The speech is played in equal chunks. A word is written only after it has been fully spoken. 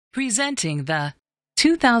Presenting the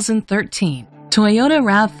 2013 Toyota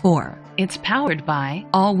RAV4. It's powered by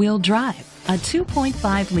all-wheel drive, a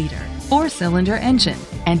 2.5-liter four-cylinder engine,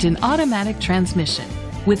 and an automatic transmission.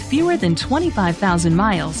 With fewer than 25,000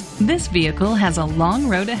 miles, this vehicle has a long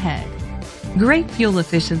road ahead. Great fuel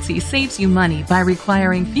efficiency saves you money by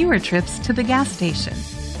requiring fewer trips to the gas station.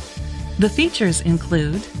 The features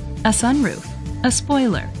include a sunroof, a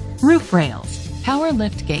spoiler, roof rails, power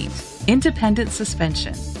liftgate, independent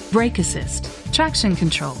suspension, brake assist, traction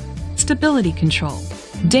control, stability control,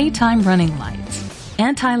 daytime running lights,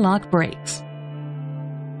 anti-lock brakes.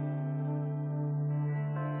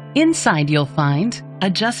 Inside you'll find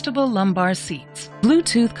adjustable lumbar seats,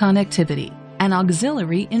 Bluetooth connectivity, and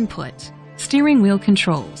auxiliary input, steering wheel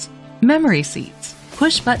controls, memory seats,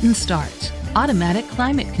 push-button start, automatic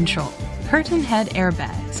climate control, curtain head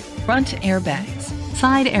airbags, front airbags,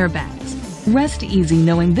 side airbags. Rest easy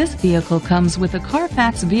knowing this vehicle comes with a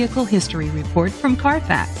Carfax Vehicle History Report from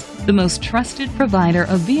Carfax, the most trusted provider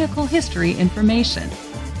of vehicle history information.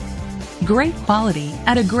 Great quality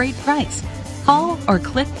at a great price. Call or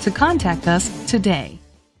click to contact us today.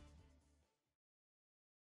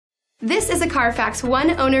 This is a Carfax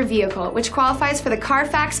one-owner vehicle which qualifies for the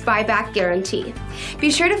Carfax buyback guarantee. Be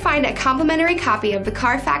sure to find a complimentary copy of the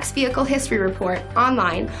Carfax Vehicle History Report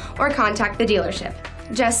online or contact the dealership.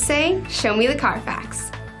 Just say, "Show me the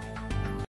Carfax."